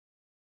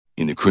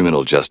In the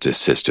criminal justice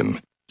system,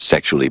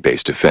 sexually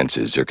based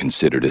offenses are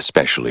considered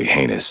especially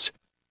heinous.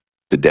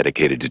 The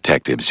dedicated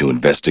detectives who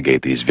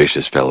investigate these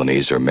vicious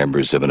felonies are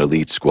members of an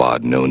elite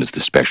squad known as the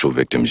Special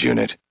Victims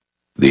Unit.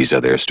 These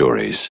are their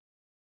stories.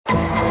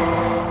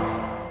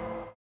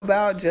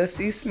 About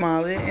Jussie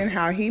Smollett and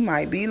how he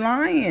might be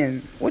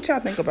lying. What y'all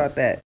think about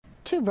that?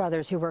 Two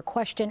brothers who were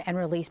questioned and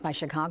released by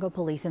Chicago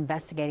police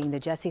investigating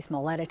the Jussie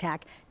Smollett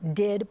attack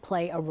did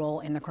play a role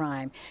in the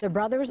crime. The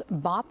brothers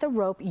bought the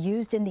rope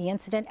used in the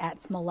incident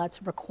at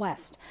Smollett's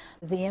request.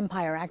 The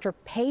Empire actor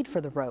paid for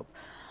the rope.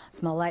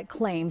 Smollett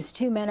claims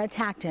two men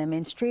attacked him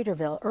in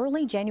Streeterville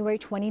early January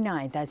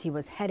 29th as he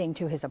was heading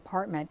to his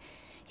apartment.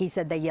 He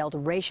said they yelled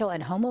racial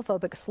and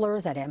homophobic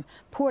slurs at him,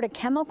 poured a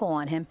chemical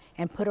on him,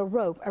 and put a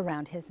rope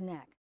around his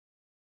neck.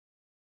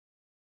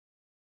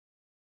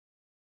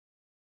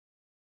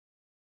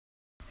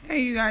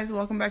 Hey you guys,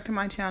 welcome back to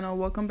my channel.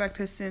 Welcome back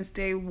to Since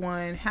Day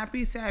One.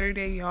 Happy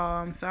Saturday,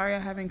 y'all. I'm sorry I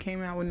haven't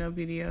came out with no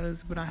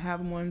videos, but I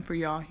have one for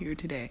y'all here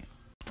today.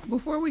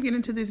 Before we get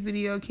into this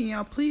video, can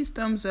y'all please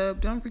thumbs up?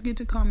 Don't forget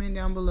to comment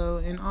down below,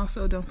 and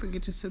also don't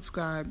forget to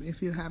subscribe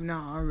if you have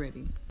not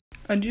already.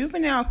 A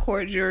juvenile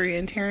court jury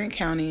in Tarrant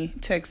County,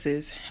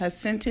 Texas, has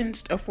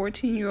sentenced a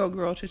 14-year-old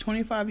girl to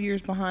 25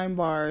 years behind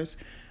bars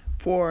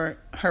for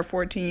her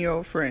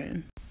 14-year-old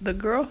friend. The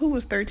girl, who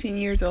was 13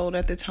 years old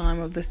at the time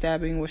of the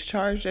stabbing, was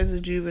charged as a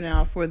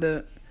juvenile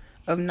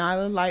of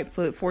Nyla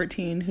Lightfoot,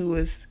 14, who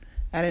was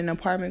at an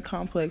apartment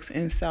complex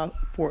in South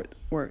Fort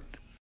Worth.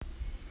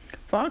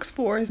 Fox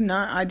 4 is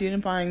not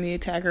identifying the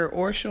attacker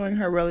or showing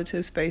her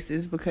relatives'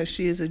 faces because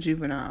she is a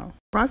juvenile.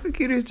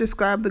 Prosecutors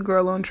described the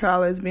girl on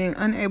trial as being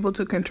unable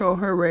to control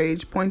her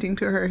rage, pointing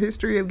to her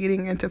history of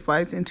getting into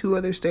fights in two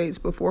other states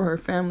before her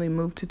family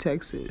moved to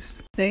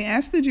Texas. They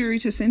asked the jury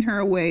to send her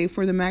away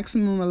for the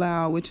maximum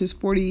allowed, which is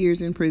 40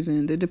 years in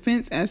prison. The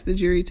defense asked the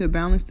jury to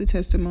balance the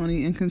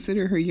testimony and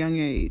consider her young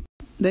age.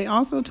 They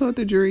also told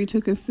the jury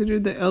to consider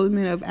the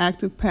element of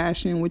active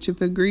passion, which, if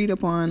agreed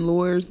upon,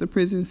 lowers the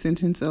prison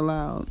sentence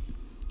allowed.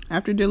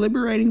 After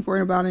deliberating for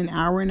about an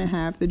hour and a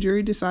half, the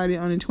jury decided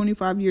on a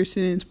 25-year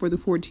sentence for the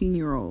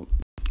 14-year-old.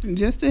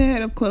 Just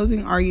ahead of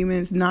closing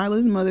arguments,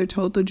 Nyla's mother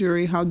told the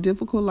jury how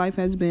difficult life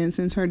has been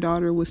since her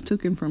daughter was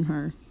taken from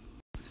her.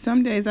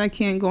 Some days I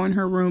can't go in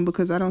her room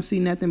because I don't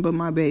see nothing but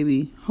my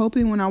baby,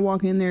 hoping when I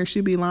walk in there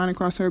she'll be lying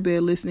across her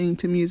bed listening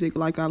to music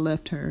like I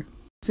left her,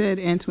 said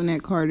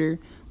Antoinette Carter.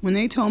 When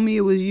they told me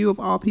it was you of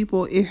all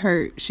people, it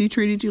hurt. She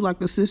treated you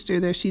like a sister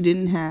that she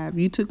didn't have.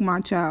 You took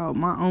my child,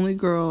 my only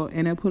girl,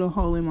 and it put a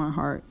hole in my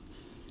heart.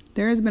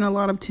 There has been a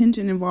lot of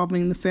tension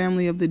involving the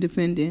family of the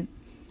defendant.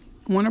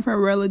 One of her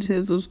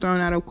relatives was thrown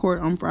out of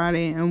court on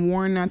Friday and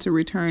warned not to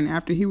return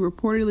after he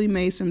reportedly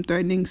made some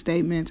threatening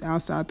statements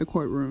outside the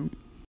courtroom.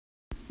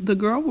 The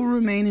girl will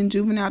remain in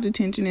juvenile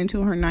detention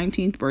until her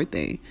 19th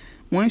birthday.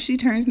 Once she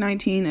turns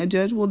 19, a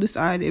judge will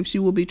decide if she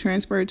will be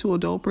transferred to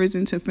adult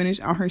prison to finish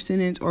out her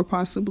sentence or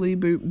possibly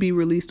be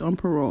released on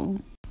parole.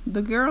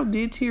 The girl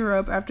did tear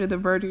up after the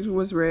verdict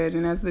was read,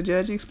 and as the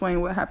judge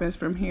explained what happens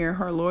from here,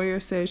 her lawyer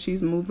says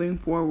she's moving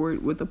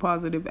forward with a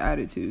positive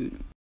attitude.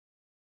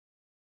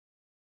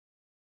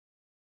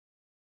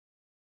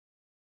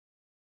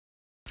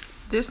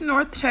 This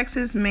North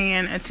Texas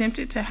man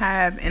attempted to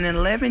have an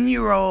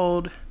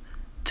 11-year-old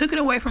took it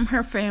away from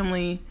her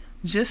family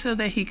just so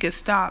that he could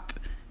stop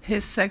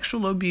his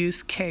sexual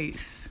abuse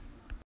case.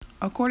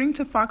 According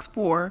to Fox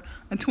 4,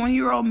 a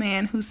 20-year-old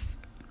man who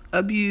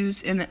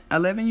abused an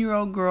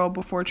 11-year-old girl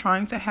before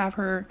trying to have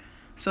her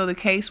so the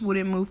case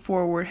wouldn't move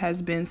forward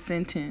has been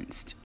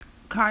sentenced.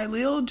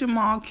 Khalil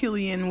Jamal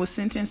Killian was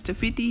sentenced to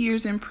 50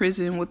 years in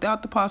prison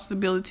without the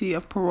possibility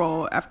of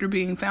parole after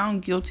being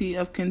found guilty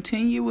of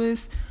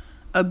continuous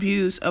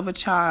abuse of a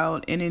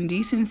child and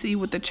indecency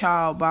with a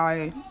child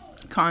by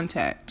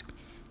contact.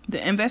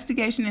 The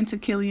investigation into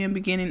Killian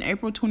began in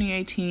April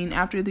 2018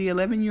 after the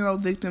 11-year-old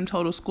victim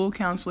told a school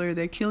counselor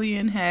that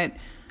Killian had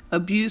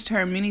abused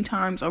her many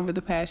times over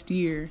the past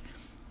year.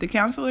 The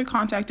counselor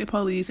contacted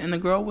police and the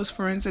girl was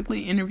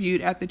forensically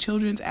interviewed at the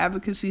Children's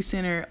Advocacy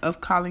Center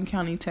of Collin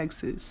County,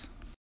 Texas.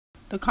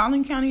 The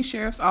Collin County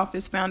Sheriff's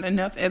Office found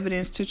enough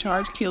evidence to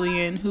charge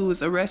Killian, who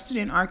was arrested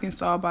in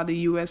Arkansas by the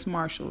U.S.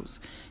 Marshals.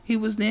 He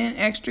was then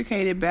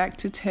extricated back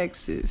to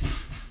Texas.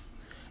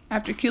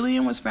 After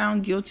Killian was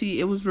found guilty,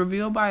 it was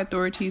revealed by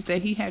authorities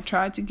that he had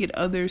tried to get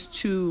others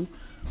to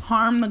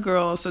harm the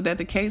girl so that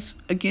the case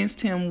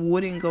against him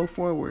wouldn't go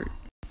forward.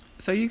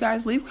 So you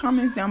guys leave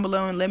comments down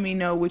below and let me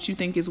know what you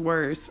think is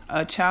worse,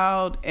 a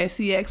child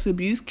sex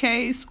abuse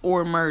case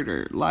or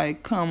murder.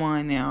 Like, come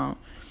on now.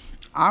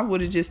 I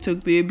would have just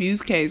took the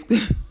abuse case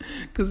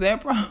because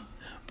that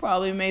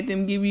probably made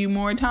them give you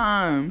more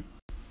time.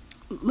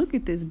 Look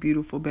at this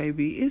beautiful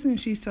baby. Isn't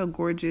she so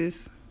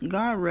gorgeous?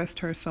 God rest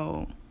her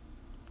soul.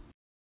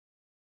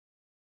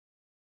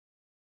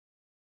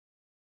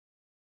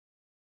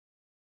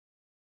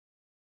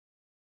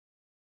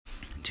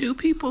 Two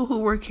people who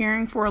were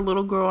caring for a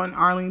little girl in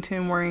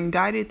Arlington were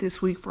indicted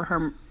this week for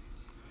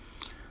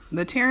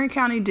The Tarrant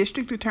County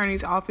District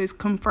Attorney's Office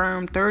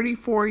confirmed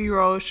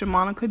 34-year-old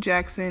Shamonica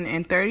Jackson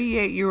and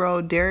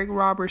 38-year-old Derek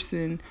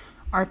Robertson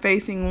are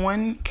facing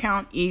 1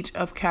 count each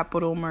of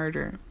capital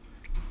murder.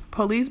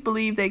 Police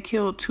believe they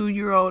killed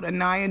 2-year-old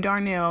Anaya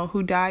Darnell,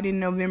 who died in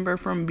November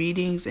from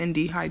beatings and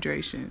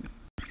dehydration.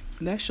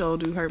 That sure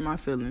do hurt my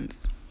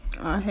feelings.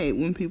 I hate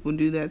when people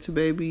do that to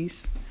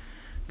babies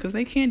because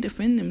they can't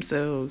defend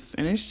themselves.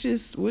 And it's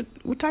just, what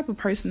type of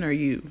person are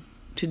you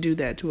to do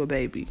that to a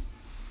baby?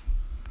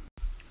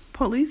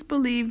 Police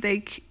believe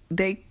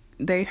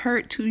they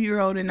hurt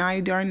 2-year-old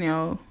Anaya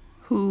Darnell,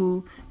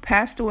 who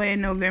passed away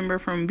in November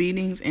from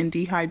beatings and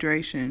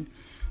dehydration.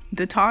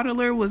 The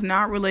toddler was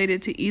not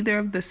related to either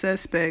of the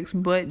suspects,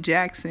 but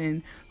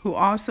Jackson, who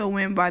also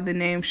went by the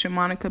name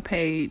Shamonica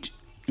Page,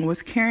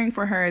 was caring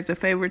for her as a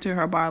favor to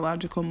her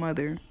biological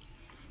mother.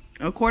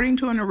 According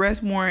to an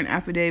arrest warrant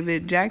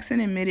affidavit, Jackson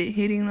admitted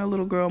hitting the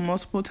little girl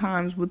multiple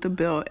times with the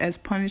belt as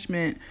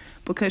punishment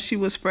because she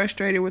was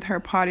frustrated with her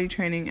potty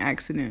training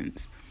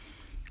accidents.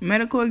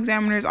 Medical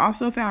examiners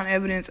also found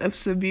evidence of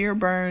severe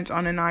burns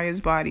on Anaya's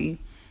body.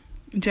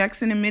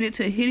 Jackson admitted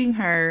to hitting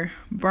her,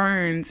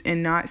 burns,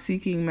 and not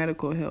seeking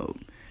medical help.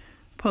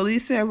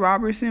 Police said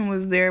Robertson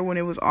was there when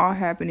it was all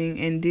happening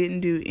and didn't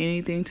do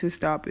anything to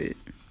stop it.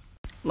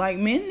 Like,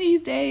 men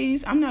these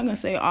days, I'm not going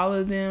to say all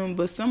of them,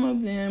 but some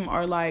of them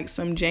are like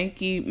some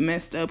janky,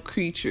 messed up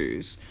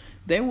creatures.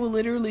 They will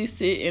literally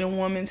sit in a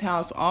woman's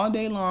house all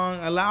day long,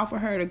 allow for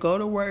her to go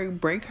to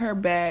work, break her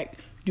back,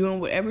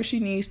 doing whatever she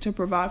needs to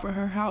provide for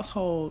her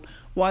household,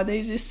 while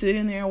they just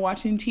sitting there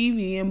watching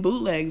TV and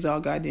bootlegs all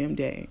goddamn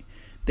day.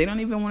 They don't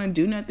even want to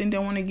do nothing,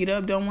 don't want to get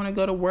up, don't want to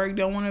go to work,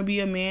 don't want to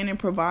be a man and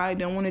provide,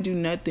 don't want to do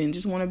nothing,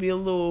 just want to be a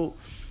little,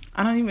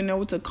 I don't even know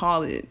what to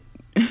call it.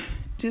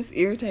 Just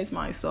irritates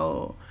my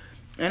soul.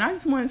 And I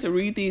just wanted to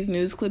read these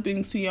news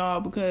clippings to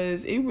y'all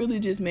because it really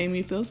just made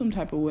me feel some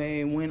type of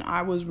way. When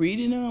I was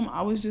reading them,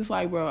 I was just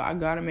like, bro, I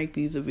gotta make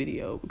these a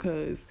video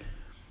because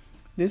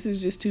this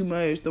is just too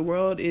much. The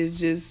world is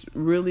just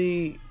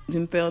really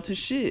done fell to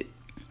shit.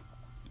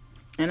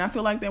 And I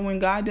feel like that when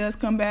God does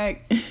come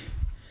back,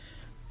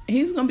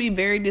 he's gonna be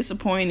very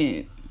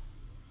disappointed.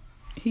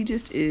 He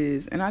just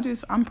is. And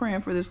I'm praying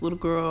for this little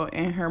girl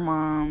and her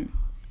mom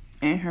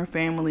and her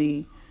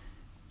family.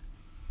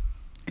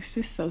 It's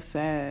just so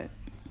sad.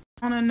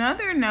 On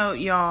another note,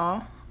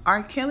 y'all,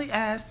 R. Kelly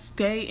asked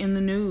stay in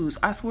the news.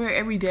 I swear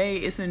every day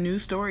it's a new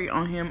story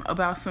on him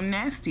about some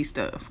nasty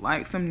stuff,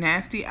 like some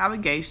nasty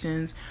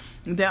allegations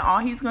that all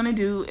he's going to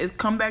do is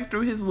come back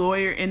through his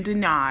lawyer and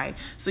deny.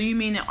 So you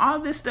mean that all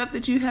this stuff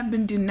that you have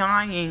been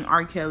denying,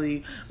 R.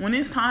 Kelly, when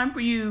it's time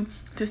for you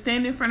to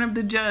stand in front of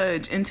the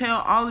judge and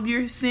tell all of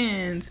your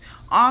sins,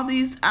 all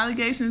these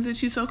allegations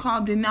that you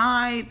so-called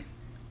denied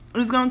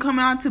is going to come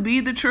out to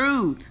be the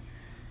truth.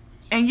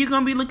 And you're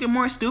going to be looking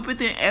more stupid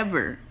than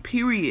ever,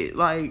 period.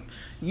 Like,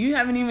 you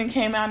haven't even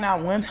came out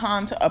not one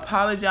time to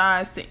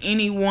apologize to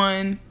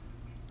anyone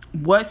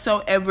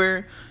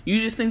whatsoever.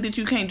 You just think that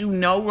you can't do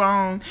no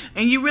wrong.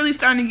 And you're really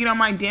starting to get on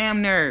my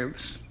damn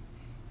nerves.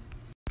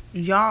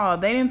 Y'all,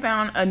 they done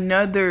found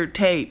another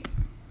tape.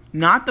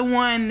 Not the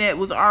one that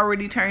was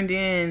already turned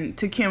in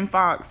to Kim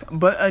Fox,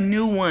 but a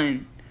new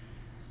one.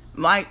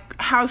 Like,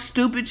 how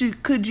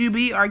stupid could you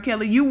be, R.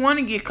 Kelly? You want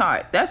to get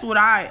caught. That's what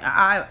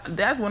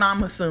that's what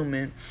I'm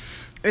assuming,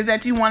 is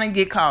that you want to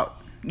get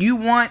caught. You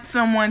want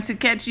someone to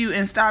catch you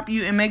and stop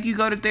you and make you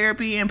go to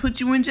therapy and put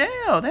you in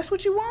jail. That's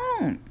what you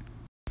want.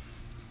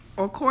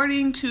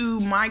 According to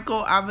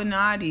Michael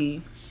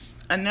Avenatti,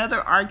 another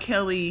R.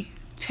 Kelly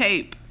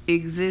tape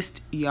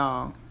exists,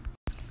 y'all.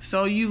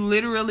 So you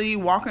literally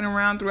walking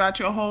around throughout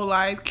your whole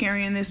life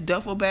carrying this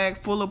duffel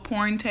bag full of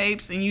porn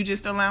tapes and you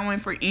just allowing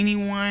for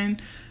anyone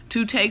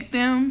to take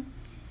them?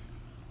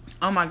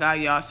 Oh my God,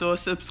 y'all. So a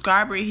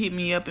subscriber hit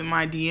me up in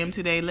my DM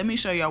today. Let me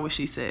show y'all what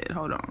she said.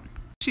 Hold on.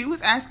 She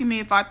was asking me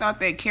if I thought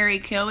that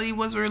rkelly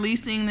was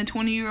releasing the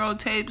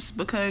 20-year-old tapes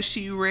because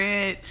she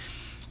read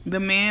The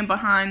Man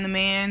Behind the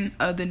Man,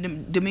 the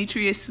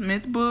Demetrius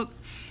Smith book.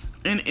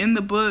 And in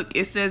the book,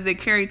 it says that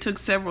Carrie took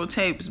several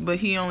tapes, but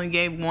he only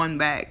gave one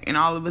back. And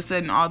all of a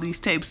sudden, all these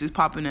tapes is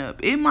popping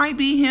up. It might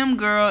be him,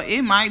 girl.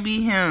 It might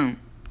be him.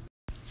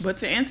 But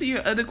to answer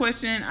your other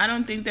question, I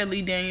don't think that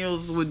Lee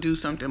Daniels would do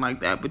something like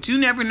that. But you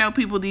never know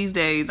people these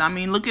days. I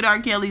mean, look at R.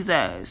 Kelly's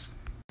ass.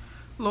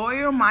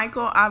 Lawyer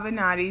Michael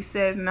Avenatti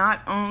says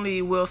not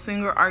only will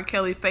singer R.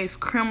 Kelly face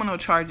criminal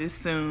charges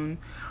soon,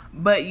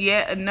 but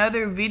yet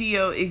another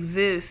video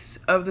exists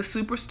of the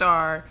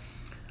superstar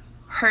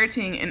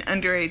hurting an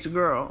underage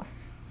girl.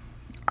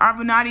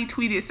 Avenatti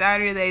tweeted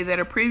Saturday that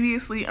a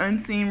previously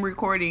unseen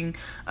recording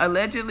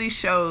allegedly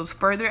shows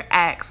further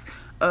acts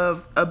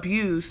of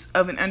abuse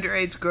of an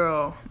underage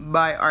girl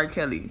by R.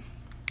 Kelly.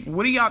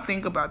 What do y'all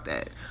think about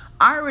that?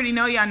 I already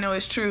know y'all know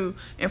it's true.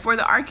 And for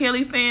the R.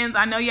 Kelly fans,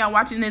 I know y'all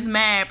watching this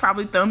mad,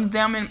 probably thumbs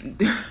down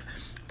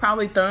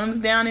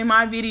in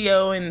my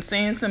video and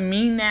saying some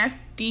mean,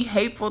 nasty,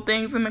 hateful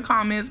things in the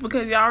comments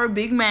because y'all are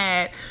big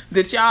mad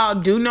that y'all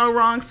do no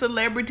wrong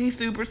celebrity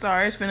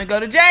superstar is finna go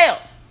to jail.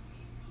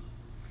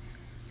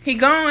 He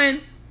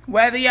going.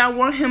 Whether y'all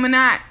want him or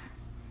not.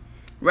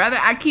 Whether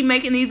I keep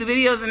making these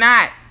videos or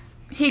not.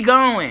 He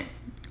going.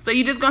 So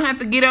you just gonna have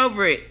to get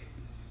over it.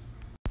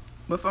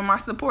 But for my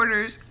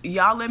supporters,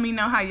 y'all let me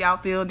know how y'all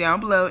feel down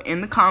below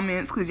in the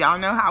comments, because y'all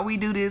know how we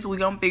do this. We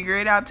gonna figure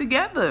it out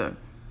together.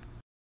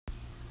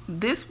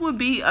 This would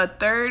be a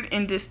third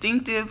and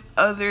distinctive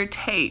other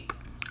tape,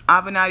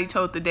 Avenatti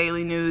told the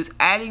Daily News,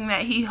 adding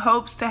that he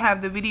hopes to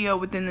have the video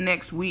within the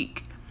next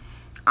week.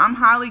 I'm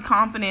highly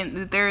confident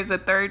that there is a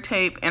third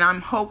tape, and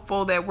I'm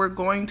hopeful that we're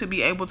going to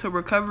be able to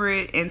recover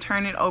it and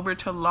turn it over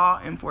to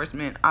law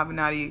enforcement,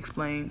 Avenatti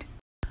explained.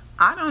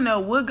 I don't know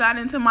what got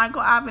into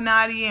Michael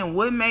Avenatti and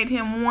what made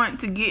him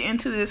want to get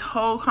into this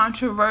whole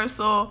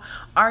controversial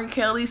R.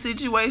 Kelly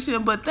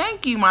situation, but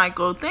thank you,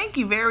 Michael. Thank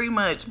you very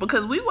much,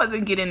 because we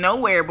wasn't getting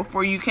nowhere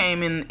before you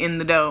came in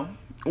the door.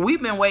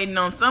 We've been waiting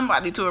on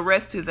somebody to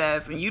arrest his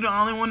ass, and you're the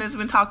only one that's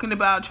been talking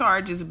about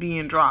charges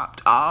being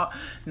dropped.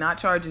 Not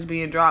charges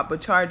being dropped, but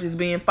charges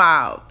being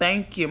filed.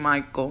 Thank you,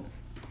 Michael.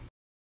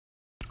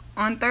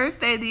 On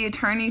Thursday, the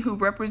attorney who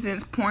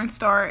represents porn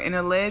star and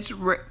alleged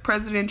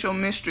presidential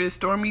mistress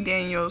Stormy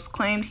Daniels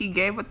claimed he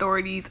gave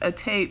authorities a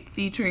tape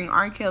featuring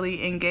R.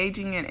 Kelly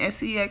engaging in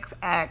sex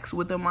acts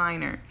with a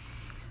minor.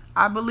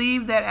 I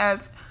believe that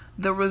as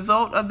the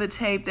result of the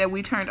tape that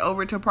we turned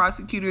over to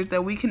prosecutors,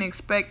 that we can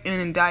expect an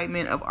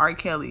indictment of R.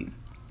 Kelly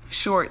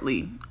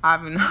shortly,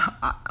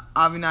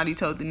 Avenatti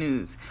told the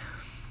news.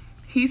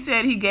 He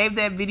said he gave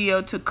that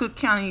video to Cook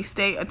County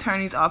State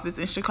Attorney's Office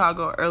in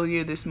Chicago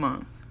earlier this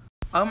month.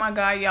 Oh my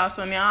God, y'all,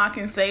 so now I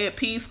can say it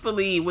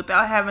peacefully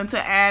without having to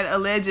add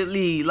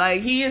allegedly. Like,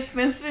 he is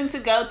fencing to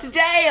go to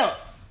jail.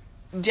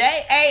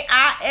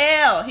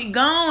 Jail. He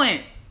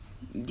going.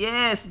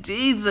 Yes,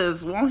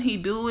 Jesus. Won't he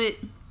do it?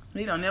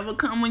 He don't never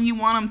come when you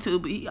want him to,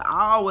 but he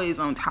always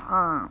on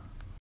time.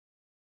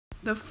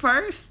 The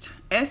first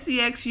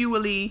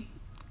sexually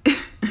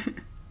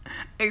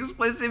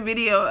explicit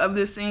video of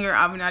the singer,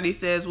 Avenatti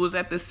says, was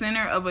at the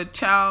center of a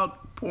child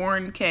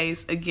porn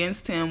case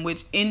against him,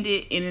 which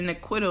ended in an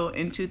acquittal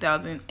in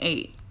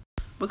 2008.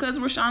 Because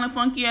Rashana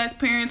funky ass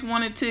parents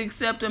wanted to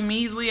accept a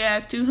measly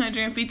ass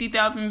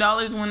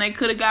 $250,000 when they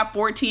could have got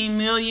 $14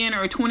 million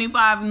or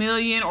 $25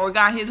 million, or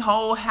got his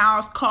whole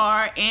house,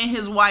 car, and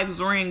his wife's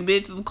ring,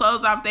 bitch,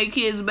 clothes off their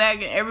kids' back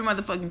and every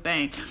motherfucking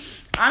thing.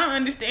 I don't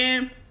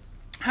understand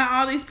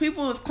how all these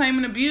people is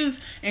claiming abuse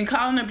and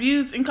calling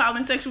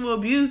sexual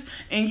abuse,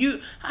 and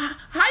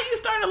how you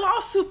start a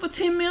lawsuit for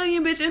 $10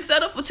 million, bitch, and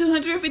settle for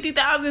 $250,000.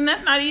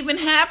 That's not even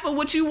half of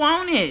what you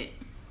wanted.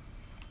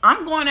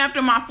 I'm going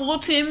after my full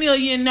 $10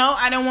 million. No,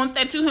 I don't want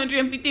that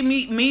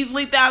 $250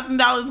 measly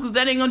 $1,000, because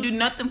that ain't gonna do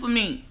nothing for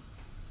me.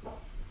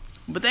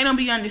 But they don't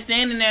be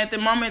understanding that at the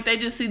moment. They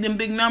just see them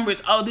big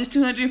numbers. Oh, this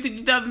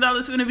 $250,000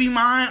 is gonna be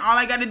mine. All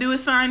I gotta do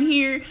is sign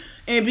here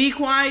and be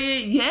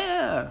quiet.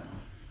 Yeah.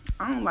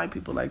 I don't like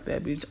people like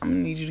that, bitch. I'm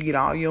gonna need you to get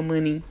all your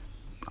money,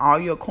 all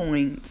your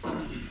coins.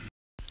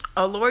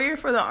 A lawyer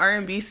for the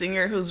R&B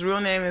singer, whose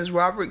real name is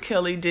Robert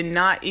Kelly, did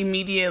not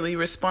immediately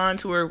respond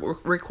to a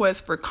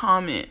request for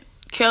comment.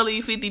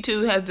 Kelly,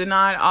 52, has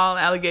denied all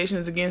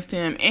allegations against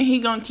him, and he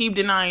gonna keep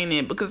denying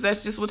it, because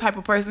that's just what type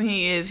of person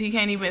he is. He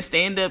can't even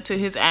stand up to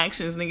his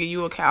actions, nigga.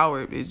 You a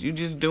coward, bitch. You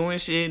just doing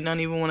shit and don't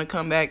even want to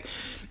come back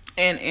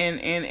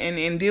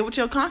and deal with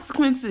your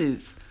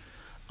consequences.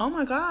 Oh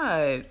my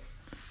God.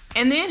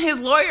 And then his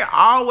lawyer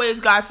always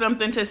got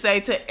something to say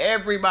to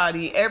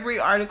everybody. Every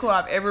article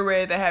I've ever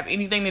read that have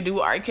anything to do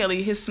with R.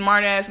 Kelly, his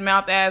smart ass,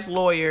 mouth ass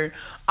lawyer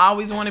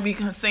always want to be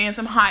saying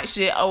some hot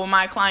shit. Oh,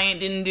 my client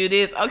didn't do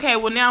this. Okay,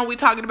 well, now we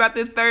talking about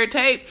this third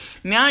tape.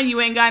 Now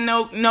you ain't got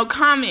no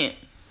comment,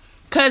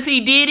 because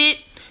he did it,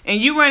 and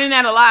you running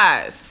out of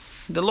lies.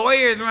 The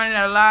lawyer is running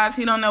out of lies.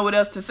 He don't know what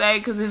else to say,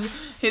 because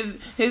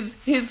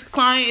his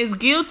client is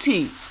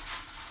guilty.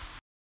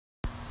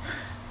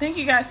 Thank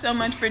you guys so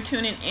much for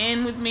tuning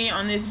in with me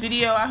on this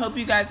video. I hope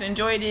you guys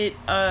enjoyed it.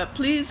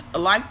 Please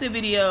like the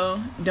video.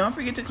 Don't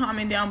forget to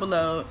comment down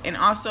below. And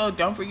also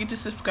don't forget to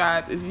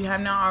subscribe if you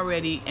have not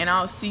already. And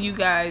I'll see you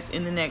guys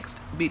in the next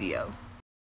video.